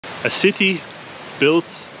A city built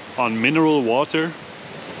on mineral water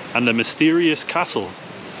and a mysterious castle.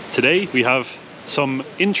 Today we have some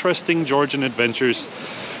interesting Georgian adventures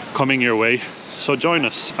coming your way, so join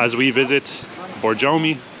us as we visit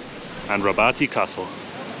Borjomi and Rabati Castle.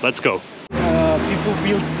 Let's go. People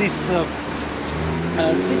built this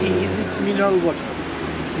city is its mineral water.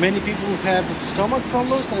 Many people have stomach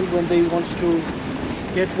problems, and when they want to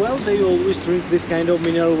get well, they always drink this kind of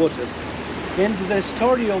mineral waters. And the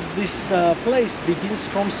story of this place begins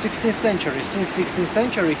from 16th century. Since 16th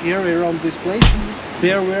century, here around this place,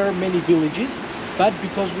 there were many villages. But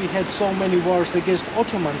because we had so many wars against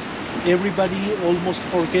Ottomans, everybody almost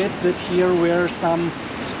forget that here were some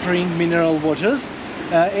spring mineral waters.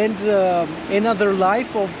 Another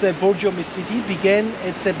life of the Borjomi city began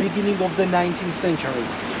at the beginning of the 19th century.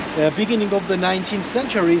 The beginning of the 19th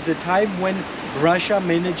century is a time when Russia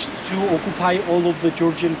managed to occupy all of the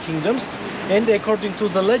Georgian kingdoms. And according to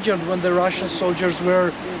the legend, when the Russian soldiers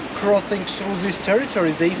were crossing through this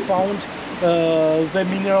territory, they found the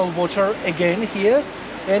mineral water again here.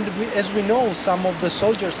 And as we know, some of the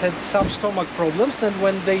soldiers had some stomach problems, and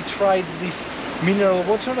when they tried this mineral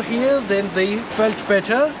water here, then they felt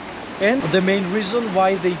better. And the main reason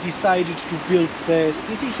why they decided to build the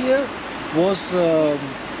city here was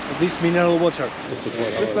this mineral water.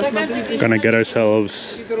 Gonna get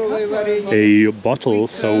ourselves a bottle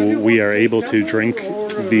so we are able to drink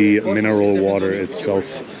the mineral water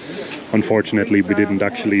itself. Unfortunately, we didn't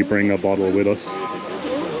actually bring a bottle with us.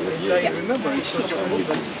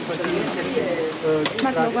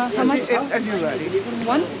 How much?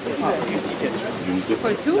 One?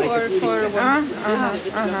 For two or for one?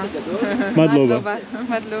 Madlova,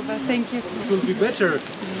 thank you. It will be better.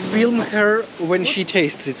 Film her when she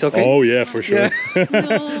tastes, it's okay? Oh yeah, for sure.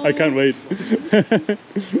 Yeah. I can't wait.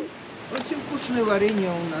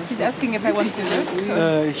 She's asking if I want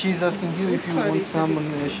dessert. She's asking you if you want some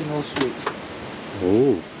national sweets.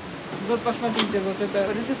 Oh. What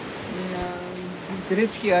is it?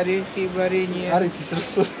 Грецкие орехи, варенье. Арицис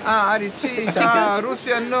Russo. Арицис,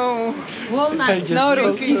 Russian, no. Walnut, no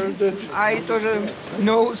Ruski. I тоже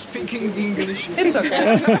no speaking English. It's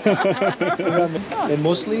okay. And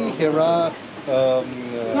mostly here are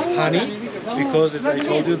honey, because as I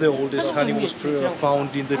told you, the oldest honey was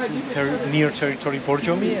found in the near territory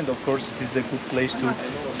Borjomi, and of course it is a good place to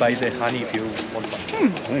buy the honey if you want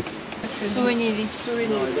one. Nice.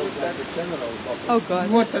 Oh God.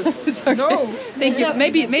 Water. It's okay. No. Thank you.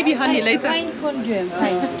 Maybe honey later. Thank you.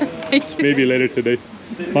 Maybe later today.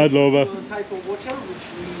 Madlova. Type of water which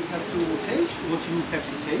we have to taste. What you have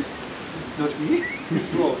to taste, not me.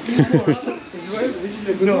 It's rose. This is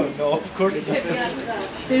a good one. No, of course not.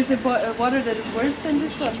 There's the water that is worse than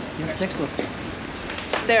this one. Yes, next one.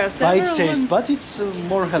 There are By several its taste, ones. but it's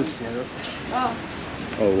more healthier. Oh.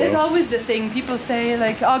 Oh It's wow. always the thing. People say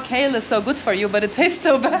like, oh, kale is so good for you, but it tastes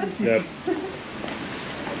so bad. Yeah.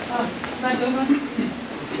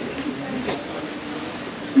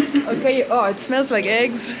 Okay, oh, it smells like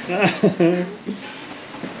eggs.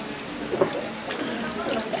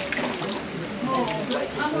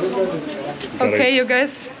 Okay, you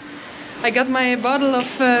guys, I got my bottle of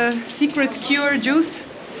secret cure juice.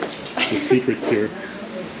 The secret cure.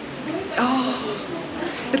 Oh,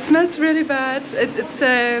 it smells really bad.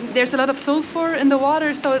 There's a lot of sulfur in the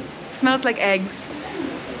water, so it smells like eggs.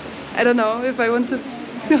 I don't know if I want to.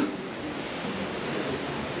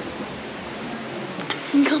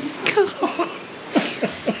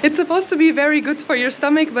 It's supposed to be very good for your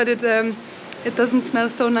stomach, but it doesn't smell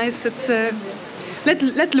so nice. It's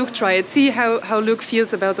let Luke try it. See how Luke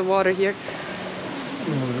feels about the water here.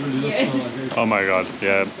 Oh my god,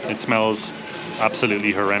 yeah, it smells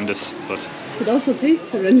absolutely horrendous, but It also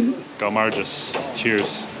tastes horrendous. Gomargus,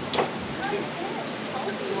 cheers.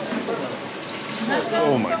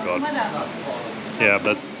 Oh my god. Yeah,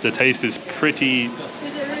 but the taste is pretty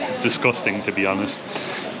disgusting, to be honest.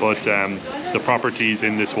 But the properties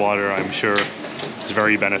in this water, I'm sure, is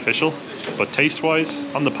very beneficial. But taste-wise,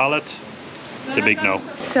 on the palate, it's a big no.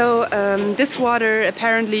 So this water,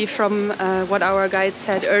 apparently from what our guide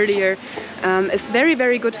said earlier, is very,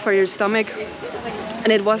 very good for your stomach.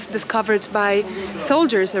 And it was discovered by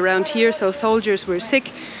soldiers around here. So soldiers were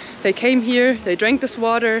sick, they came here, they drank this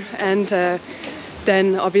water, and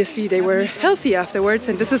then obviously they were healthy afterwards.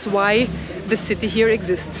 And this is why this city here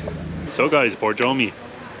exists. So guys, Borjomi,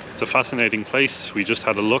 it's a fascinating place. We just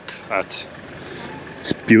had a look at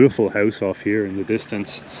this beautiful house off here in the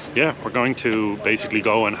distance. Yeah, we're going to basically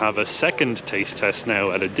go and have a second taste test now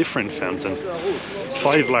at a different fountain.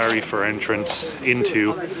 5 lari for entrance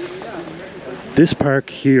into this park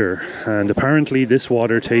here, and apparently this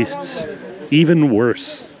water tastes even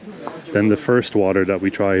worse than the first water that we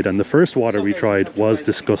tried, and the first water we tried was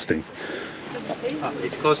disgusting.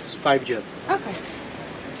 It costs 5 gel. Okay.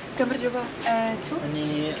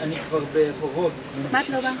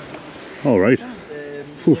 All right.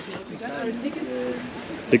 Whew. We got our tickets.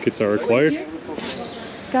 Tickets are required.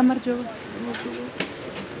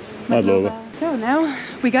 So now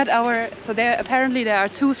we got our, so there apparently there are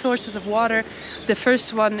 2 sources of water. The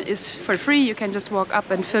first one is for free, you can just walk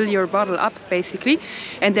up and fill your bottle up basically.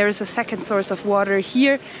 And there is a second source of water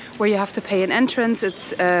here where you have to pay an entrance.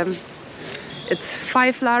 It's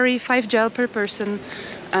 5 lari, 5 gel per person.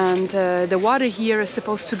 And the water here is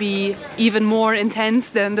supposed to be even more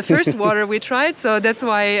intense than the first water we tried, so that's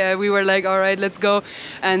why we were like, all right, let's go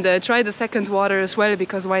and try the second water as well,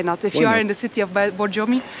 because why not? If you are in the city of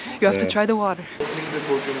Borjomi, you have to try the water.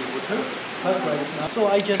 So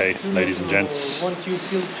I just Okay, ladies and gents,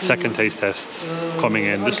 second taste test coming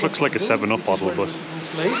in. This looks like a 7-Up bottle, but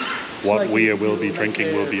what we will be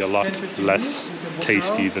drinking will be a lot less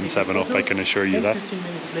tasty than 7-Up, I can assure you that.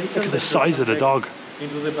 Look at the size of the dog.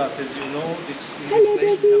 Into the bus, as you know, this place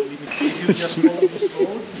if you just follow this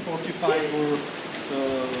road, 45 or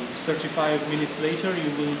 35 minutes later, you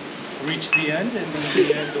will reach the end, and at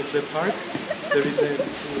the end of the park, there is a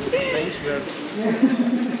place where.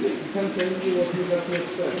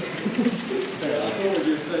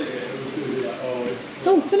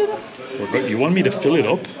 Oh, fill it up. You want me to fill it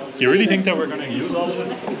up? You really think that we're going to use all of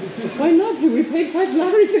it? Why not? We paid 5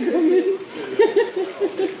 lari to come in.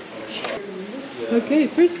 Okay,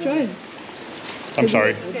 first try. I'm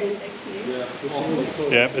sorry.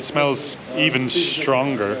 Yeah, it smells even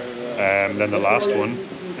stronger than the last one.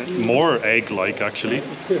 More egg-like, actually.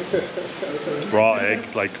 Raw egg,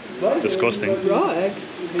 like disgusting. Raw egg?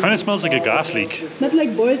 Kind of smells like a gas leak. Not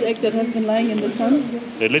like boiled egg that has been lying in the sun.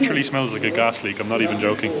 It literally smells like a gas leak, I'm not even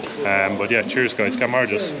joking. But yeah, cheers guys,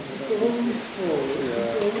 Camarjas.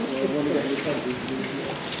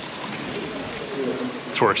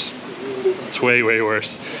 It's worse. It's way, way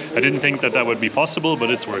worse. I didn't think that that would be possible, but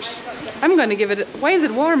it's worse. I'm gonna give it, why is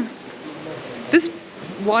it warm? This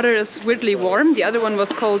water is weirdly warm, the other one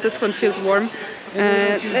was cold, this one feels warm.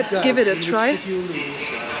 Let's give it a try.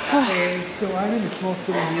 So I'm in a small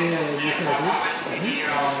store here, you can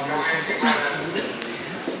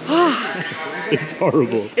It's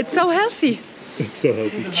horrible. It's so healthy. It's so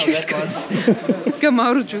healthy. Cheers guys.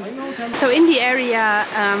 Gamaro juice. So in the area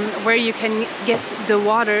where you can get the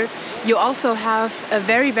water, you also have a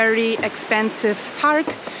very, very expansive park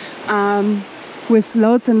with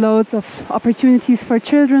loads and loads of opportunities for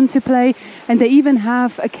children to play, and they even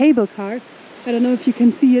have a cable car. I don't know if you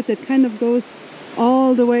can see it, that kind of goes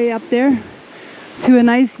all the way up there to a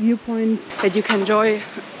nice viewpoint that you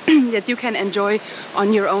can enjoy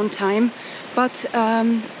on your own time. But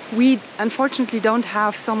we unfortunately don't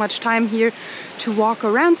have so much time here to walk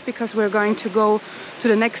around because we're going to go to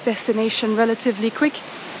the next destination relatively quick.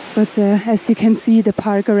 But as you can see, the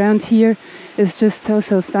park around here is just so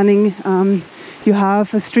stunning. You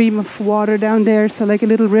have a stream of water down there, so like a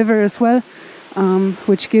little river as well,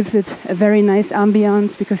 which gives it a very nice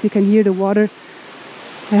ambience because you can hear the water.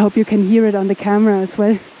 I hope you can hear it on the camera as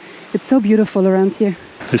well. It's so beautiful around here.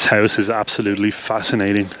 This house is absolutely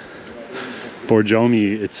fascinating.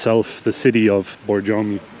 Borjomi itself, the city of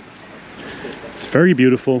Borjomi, it's very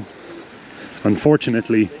beautiful.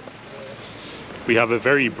 Unfortunately, we have a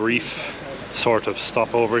very brief sort of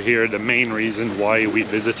stopover here. The main reason why we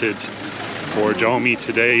visited Borjomi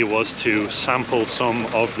today was to sample some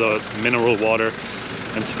of the mineral water,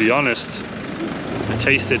 and to be honest, it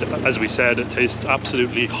tasted, as we said, it tastes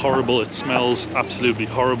absolutely horrible. It smells absolutely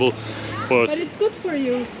horrible, but it's good for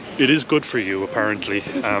you. It is good for you, apparently.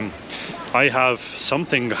 I have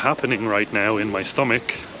something happening right now in my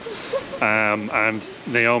stomach, and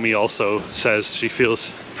Naomi also says she feels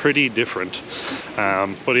pretty different.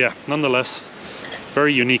 But yeah, nonetheless,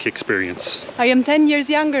 very unique experience. I am 10 years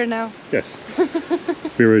younger now. Yes.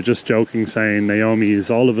 We were just joking, saying Naomi is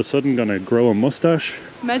all of a sudden gonna grow a mustache.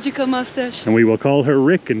 Magical mustache. And we will call her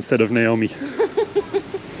Rick instead of Naomi.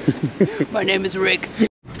 My name is Rick.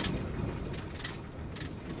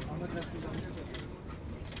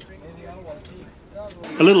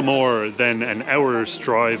 A little more than an hour's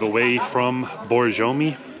drive away from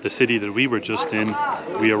Borjomi, the city that we were just in,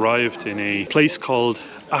 we arrived in a place called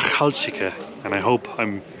Akhaltsikhe, and I hope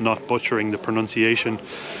I'm not butchering the pronunciation,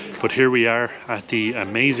 but here we are at the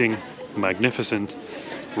amazing, magnificent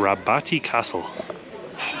Rabati Castle.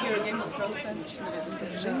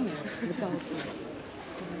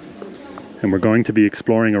 And we're going to be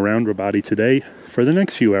exploring around Rabati today for the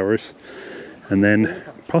next few hours, and then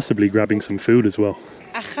possibly grabbing some food as well.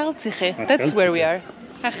 Akhaltsikhe, that's where we are.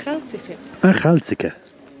 Akhaltsikhe. Akhaltsikhe.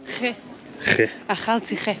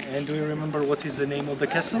 Akhaltsikhe. And do you remember what is the name of the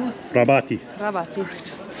castle? Rabati. Rabati.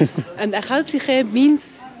 And Akhaltsikhe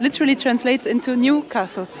means, literally translates into new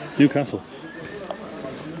castle. New castle.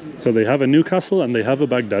 So they have a new castle and they have a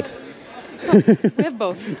Baghdad. We have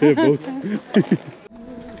both. They have both.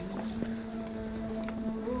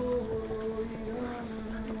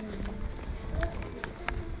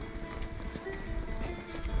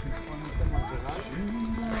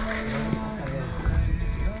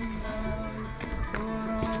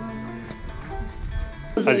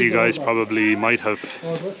 As you guys probably might have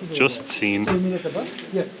just seen,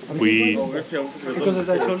 we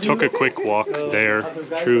took a quick walk there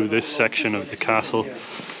through this section of the castle,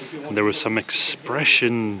 and there was some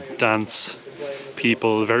expression dance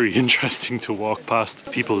people, very interesting to walk past.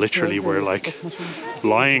 People literally were like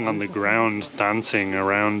lying on the ground dancing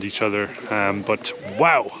around each other, but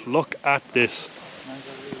wow, look at this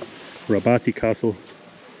Rabati Castle.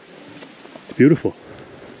 It's beautiful.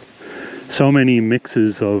 So many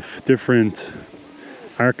mixes of different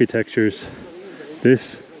architectures.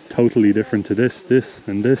 This totally different to this,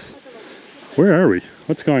 and this. Where are we?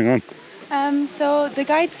 What's going on? So the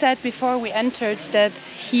guide said before we entered that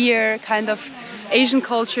here kind of Asian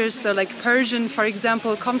cultures, so like Persian, for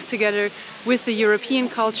example, comes together with the European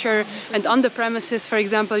culture, and on the premises, for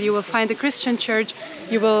example, you will find a Christian church,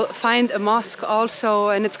 you will find a mosque also,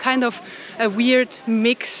 and it's kind of a weird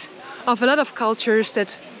mix of a lot of cultures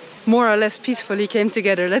that more or less peacefully came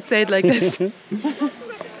together. Let's say it like this. Should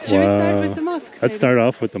we start with the mosque? Let's start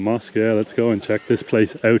off with the mosque. Yeah, let's go and check this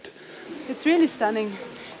place out. It's really stunning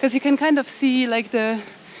because you can kind of see like the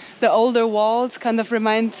older walls kind of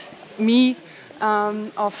remind me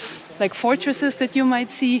of like fortresses that you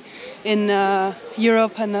might see in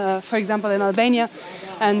Europe and for example in Albania,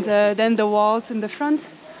 and then the walls in the front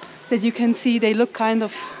that you can see, they look kind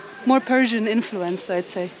of more Persian influenced, I'd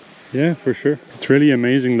say. Yeah, for sure. It's really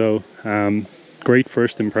amazing though. Great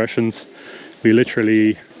first impressions. We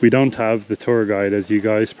don't have the tour guide, as you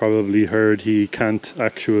guys probably heard. He can't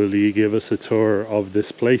actually give us a tour of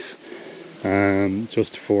this place,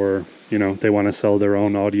 just for, you know, they want to sell their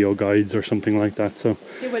own audio guides or something like that. So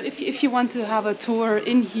yeah, well, if you want to have a tour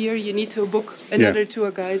in here, you need to book another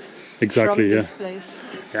tour guide. Exactly, from this place.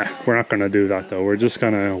 Yeah, we're not going to do that though. We're just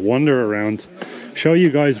going to wander around, show you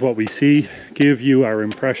guys what we see, give you our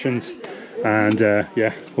impressions, and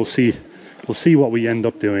yeah, we'll see what we end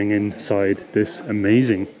up doing inside this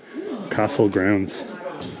amazing castle grounds.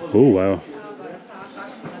 Oh wow.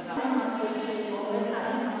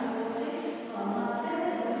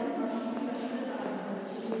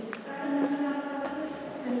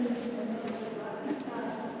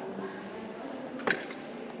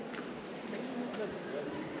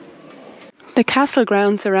 The castle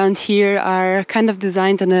grounds around here are kind of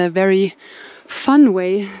designed in a very fun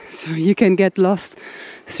way, so you can get lost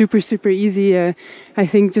super easy. I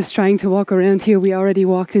think just trying to walk around here, we already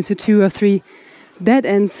walked into 2 or 3 dead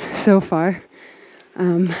ends so far,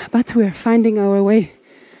 but we're finding our way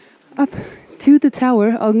up to the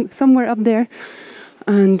tower, somewhere up there,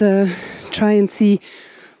 and try and see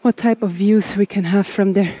what type of views we can have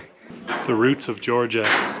from there. The roots of Georgia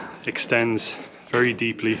extends very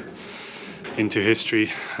deeply into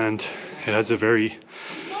history, and it has a very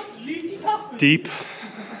deep,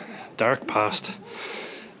 dark past,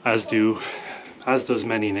 as does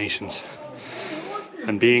many nations.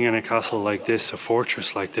 And being in a castle like this, a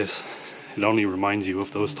fortress like this, it only reminds you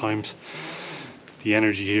of those times. The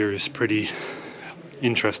energy here is pretty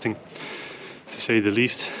interesting, to say the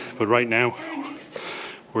least. But right now,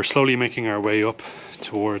 we're slowly making our way up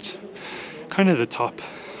towards kind of the top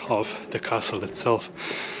of the castle itself.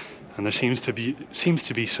 And there seems to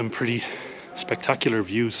be some pretty spectacular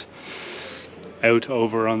views out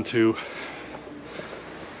over onto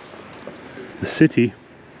the city,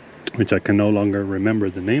 which I can no longer remember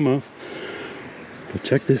the name of. But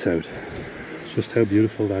check this out, just how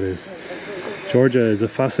beautiful that is. Georgia is a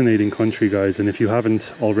fascinating country, guys, and if you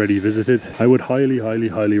haven't already visited, I would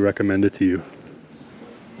highly recommend it to you.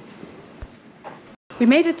 We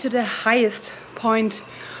made it to the highest point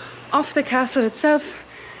of the castle itself.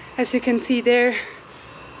 As you can see there,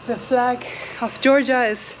 the flag of Georgia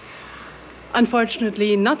is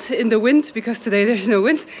unfortunately not in the wind, because today there's no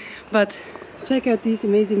wind, but check out these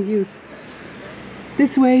amazing views.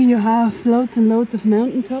 This way you have loads and loads of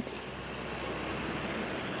mountaintops,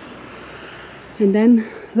 and then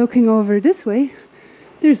looking over this way,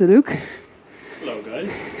 there's Haluk. Hello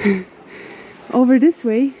guys. Over this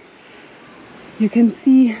way you can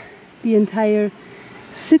see the entire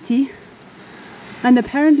city. And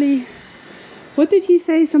apparently What did he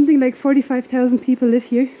say? Something like 45,000 people live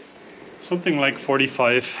here? Something like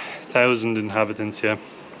 45,000 inhabitants, yeah.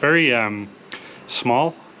 Very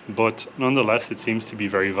small, but nonetheless it seems to be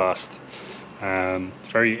very vast. It's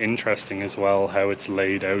very interesting as well how it's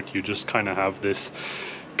laid out. You just kind of have this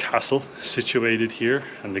castle situated here,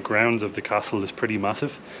 and the grounds of the castle is pretty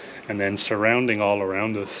massive, and then surrounding all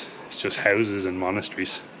around us is just houses and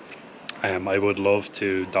monasteries. I would love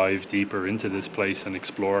to dive deeper into this place and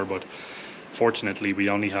explore, but fortunately we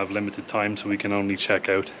only have limited time, so we can only check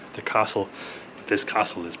out the castle. But this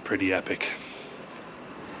castle is pretty epic.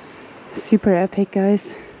 Super epic,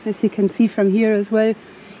 guys. As you can see from here as well,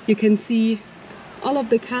 you can see all of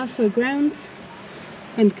the castle grounds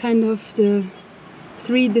and kind of the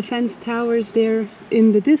 3 defense towers there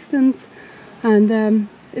in the distance. And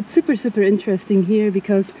it's super interesting here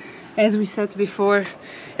because, as we said before,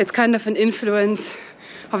 it's kind of an influence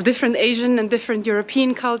of different Asian and different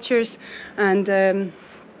European cultures. And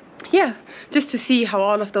yeah, just to see how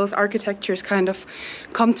all of those architectures kind of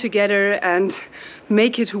come together and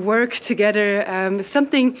make it work together is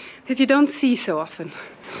something that you don't see so often.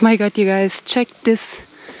 My God, you guys, check this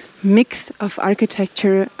mix of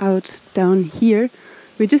architecture out down here.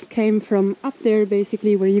 We just came from up there,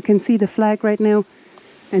 basically, where you can see the flag right now.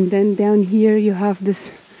 And then down here you have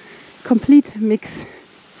this complete mix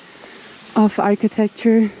of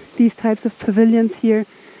architecture. These types of pavilions here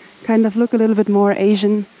kind of look a little bit more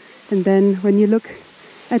Asian. And then when you look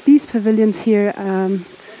at these pavilions here,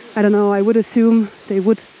 I don't know, I would assume they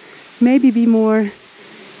would maybe be more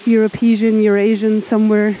European, Eurasian,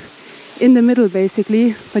 somewhere in the middle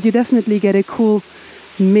basically. But you definitely get a cool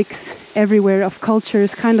mix everywhere of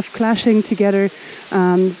cultures kind of clashing together,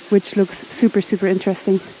 which looks super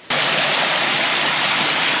interesting.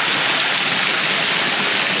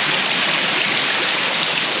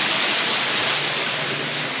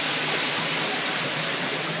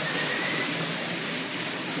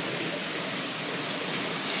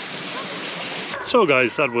 So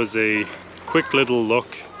guys, that was a quick little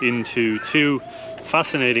look into 2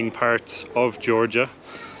 fascinating parts of Georgia,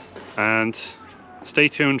 and stay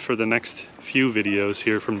tuned for the next few videos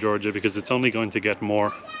here from Georgia, because it's only going to get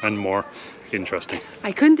more and more interesting.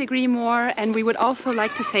 I couldn't agree more, and we would also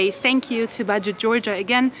like to say thank you to Budget Georgia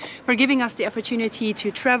again for giving us the opportunity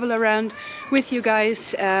to travel around with you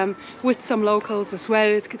guys, with some locals as well.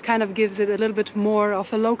 It kind of gives it a little bit more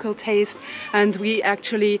of a local taste, and we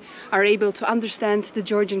actually are able to understand the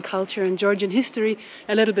Georgian culture and Georgian history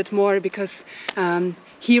a little bit more, because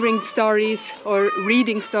hearing stories or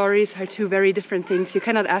reading stories are 2 very different things. You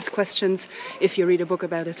cannot ask questions if you read a book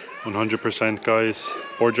about it. 100%, guys.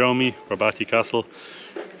 Borjomi Rabati Castle,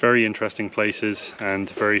 very interesting places and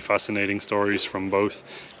very fascinating stories from both.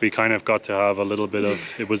 We kind of got to have a little bit of,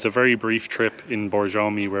 it was a very brief trip in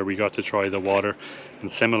Borjomi where we got to try the water,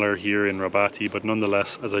 and similar here in Rabati, but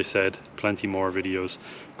nonetheless, as I said, plenty more videos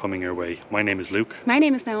coming your way. My name is Luke. My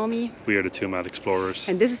name is Naomi. We are the 2 Mad Explorers.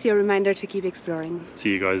 And this is your reminder to keep exploring. See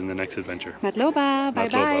you guys in the next adventure. Matloba, bye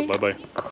bye. Bye bye.